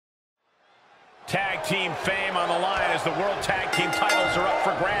Tag team fame on the line as the World Tag Team titles are up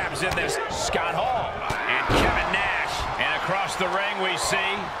for grabs in this. Scott Hall and Kevin Nash. And across the ring we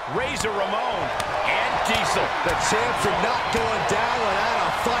see Razor Ramon and Diesel. The champs are not going down without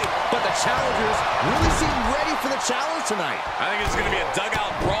a fight, but the challengers really seem ready for the challenge tonight. I think it's going to be a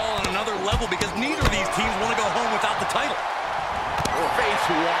dugout brawl on another level because neither of these teams want to go home without the title. Face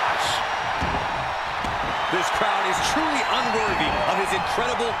wash. This crowd is truly unworthy of his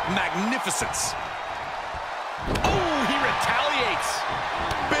incredible magnificence. Oh, he retaliates.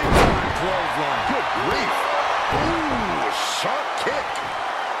 Big time clothesline. Good grief. Ooh, sharp kick.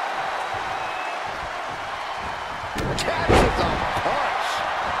 Catches a punch.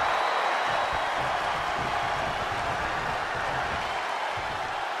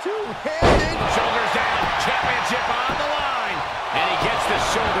 Two-handed. Shoulders down. Championship on the line. And he gets the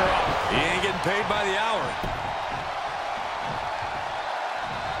shoulder up. He ain't getting paid by the hour.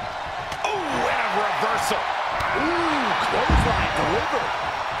 Oh, and a reversal. Ooh, clothesline delivered.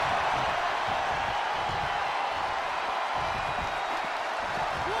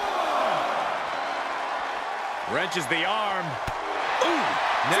 Wrenches the arm. Ooh,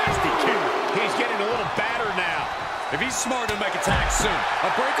 nasty kick. He's getting a little battered now. If he's smart to make attacks soon, a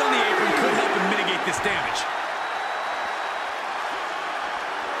break on the apron could help him mitigate this damage.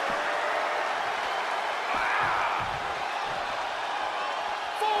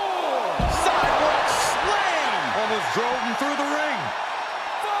 Drove him through the ring.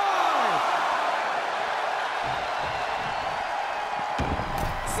 5.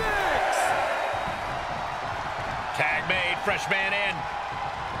 6. Tag made, fresh man in.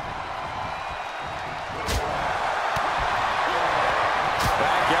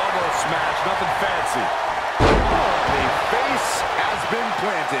 Back elbow smash, nothing fancy. Oh, the face has been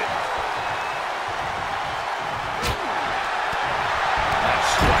planted. That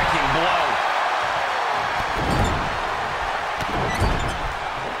striking blow.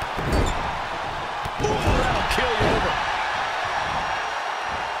 Kill you over.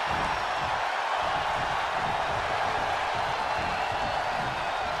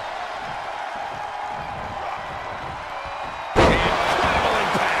 Incredible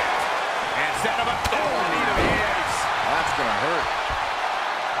impact. And set him up. Oh, knee to the ace. That's gonna hurt.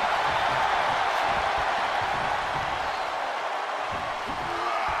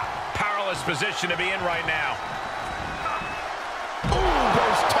 Powerless position to be in right now. Ooh,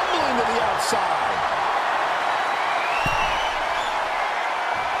 goes tumbling to the outside.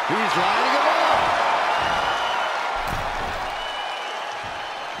 He's lining him up.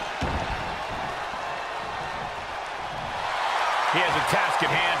 He has a task at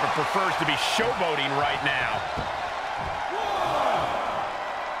hand, but prefers to be showboating right now.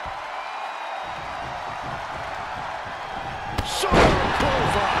 Shoulder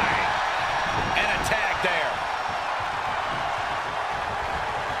clothesline. And a tag there.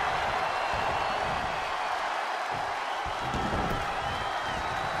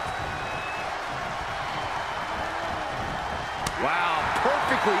 Wow,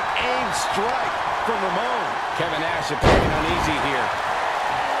 perfectly aimed strike from Ramon. Kevin Nash appearing uneasy here.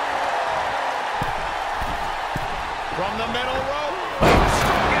 From the middle rope.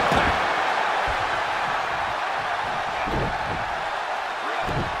 Strong impact.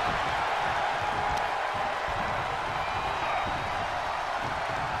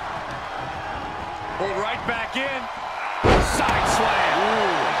 Pulled right back in. Side slam.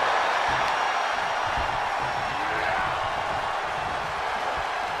 Ooh.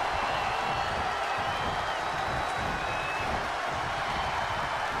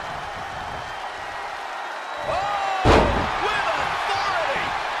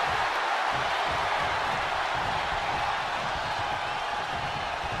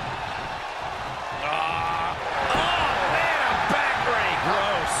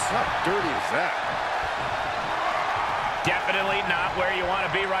 How dirty is that? Definitely not where you want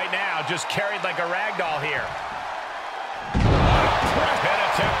to be right now. Just carried like a rag doll here. Pin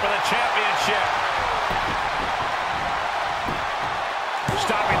attempt for the championship.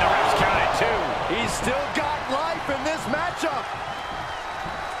 Stopping the ref's count at 2. He's still got life in this matchup.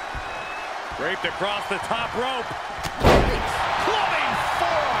 Draped across the top rope. Clubbing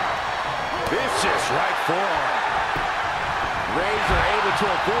forearm. Vicious right forearm. Razor able to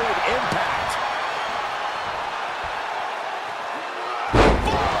avoid impact.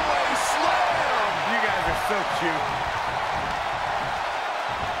 Fallaway slam! You guys are so cute.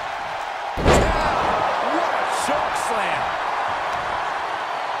 Down! What a choke slam!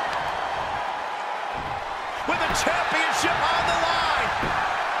 With the championship on the line!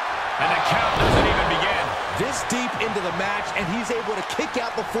 And the count doesn't even begin. This deep into the match, and he's able to kick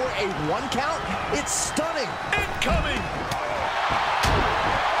out before a 1 count? It's stunning. Incoming!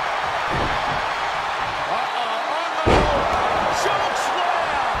 Choke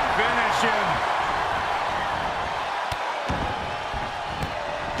slam! Finish him.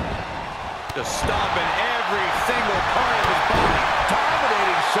 Just stomping every single part of his body.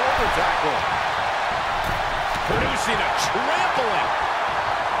 Dominating shoulder tackle. Producing a trampling.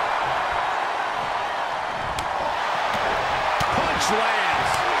 Punch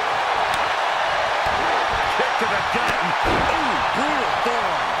lands. Kick to the gut. Ooh, brutal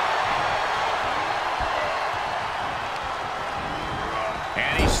form.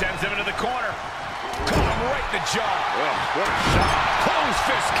 And he sends him into the corner. Caught him right in the jaw. Oh, what a shot. Close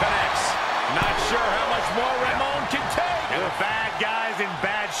fist connects. Not sure how much more Ramon can take. And the bad guy's in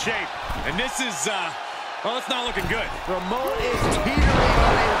bad shape. And this is, well, it's not looking good. Ramon is teetering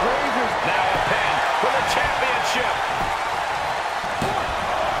on a razor's... Now a pin for the championship.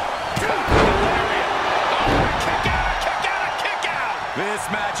 Kick out. This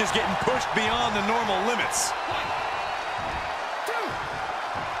match is getting pushed beyond the normal limits.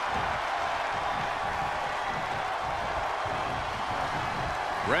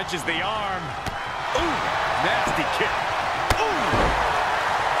 Wrenches the arm. Ooh, nasty kick. Ooh.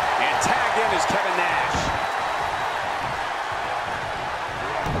 And tagged in is Kevin Nash.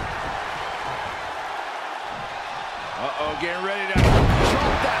 Uh-oh, getting ready to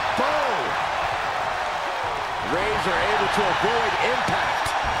drop that bow. Razor able to avoid impact.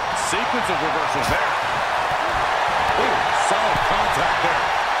 Sequence of reversals there. Ooh, solid contact there.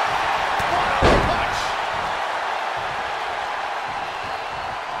 What a punch.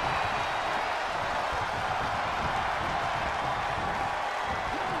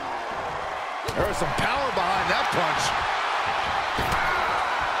 There was some power behind that punch.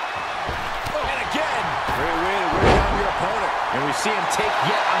 And again. Great way to wear down your opponent. And we see him take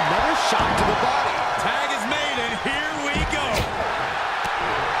yet another shot to the body. Tag is made, and here we go.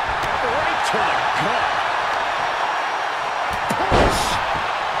 Right to the gut. Push.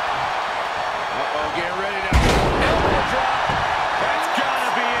 Uh-oh, getting ready to elbow drop. That's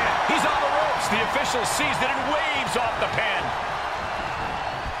gotta be it. He's on the ropes. The official sees it and waves off the pin.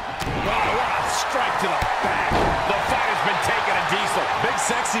 Oh, what a strike to the back. The fight has been taken to Diesel. Big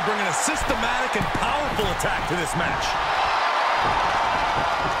Sexy bringing a systematic and powerful attack to this match.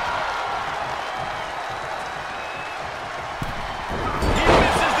 He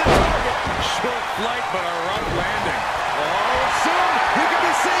misses the target. Short flight, but a rough landing. Oh, soon we could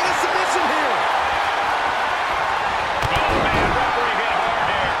be seeing a submission here. Oh, man, referee hit hard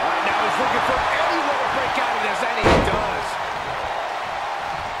here. Now he's looking for any way to break out of this, and he does.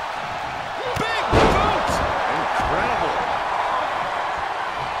 Big boot. Incredible.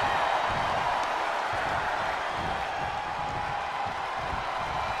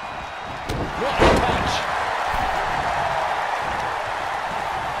 What a punch.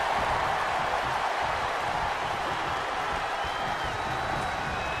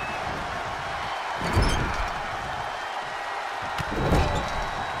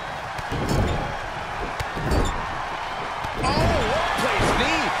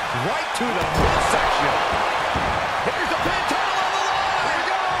 Right to the midsection. Here's the pin, title on the line. Here we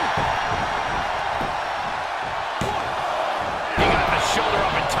go. He got the shoulder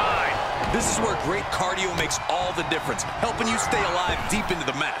up in time. This is where great cardio makes all the difference, helping you stay alive deep into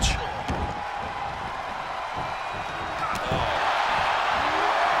the match.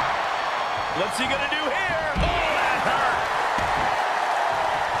 What's he gonna do here? Oh, that hurt.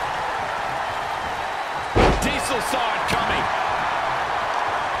 Diesel saw it coming.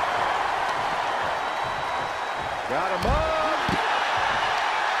 Got him up.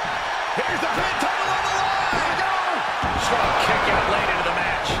 Here's the pin, title on the line. Here we go. Strong kick out late into the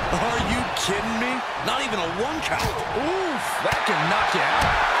match. Are you kidding me? Not even a 1 count. Oof, that can knock you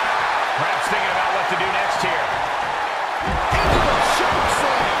out. Perhaps thinking about what to do next here. Into the choke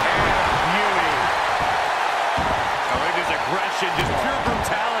slam. And beauty. Oh, look at his aggression, just pure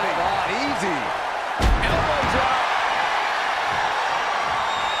brutality. Come on, easy. Elbow drop.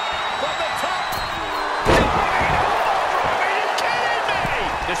 From the top. Are you kidding me?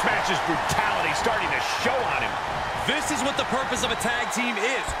 This match's brutality starting to show on him. This is what the purpose of a tag team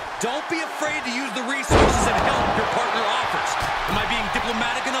is. Don't be afraid to use the resources and help your partner offers. Am I being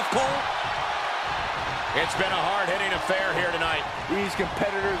diplomatic enough, Cole? It's been a hard-hitting affair here tonight. These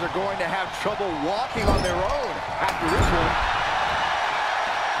competitors are going to have trouble walking on their own after this one.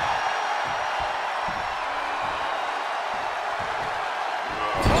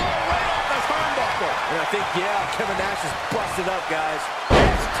 Oh, right off the turnbuckle. And I think, yeah, Kevin Nash is busted up, guys.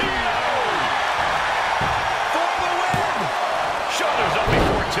 STO! Shoulders up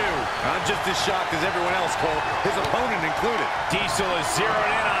before 2. I'm just as shocked as everyone else, Cole, his opponent included. Diesel is zeroed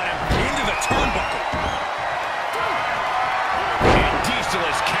in on him. Into the turnbuckle. And Diesel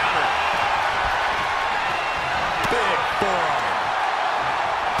is countered. Big forearm.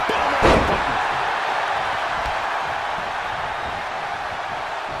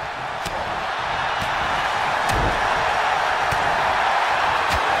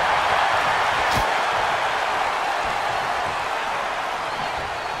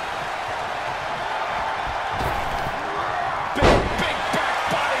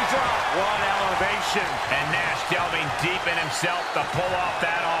 And Nash delving deep in himself to pull off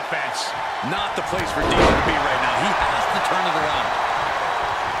that offense. Not the place for Diesel to be right now. He has to turn it around.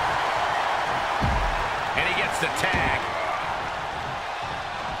 And he gets the tag.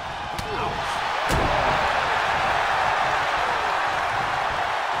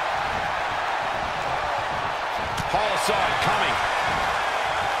 Hall saw it coming.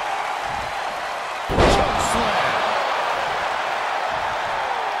 Choke slam.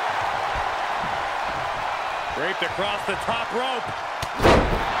 Draped across the top rope.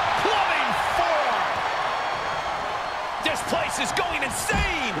 Plumbing forearm. This place is going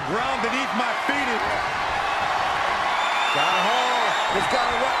insane. The ground beneath my feet is... Got Hall. He's got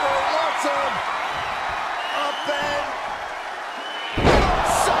it right where he wants him. Up and...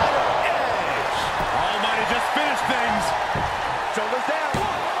 Outsider edge. Hall might have just finished things. Shoulders down.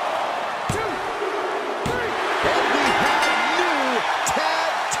 1, 2, 3. And we have new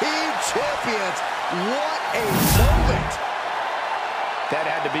tag team champions. What a moment. That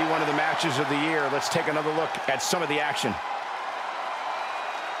had to be one of the matches of the year. Let's take another look at some of the action.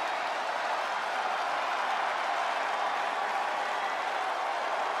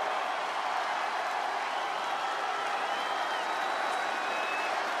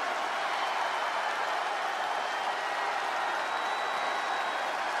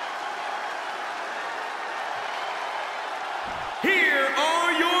 Here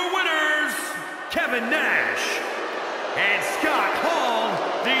are your winners, Kevin Nash and Scott Hall,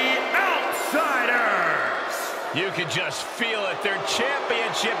 the Outsiders. You can just feel it. Their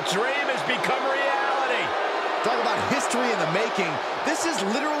championship dream has become reality. Talk about history in the making. This is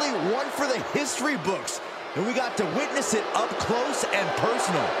literally one for the history books. And we got to witness it up close and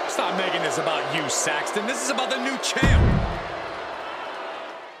personal. Stop making this about you, Saxton. This is about the new champ.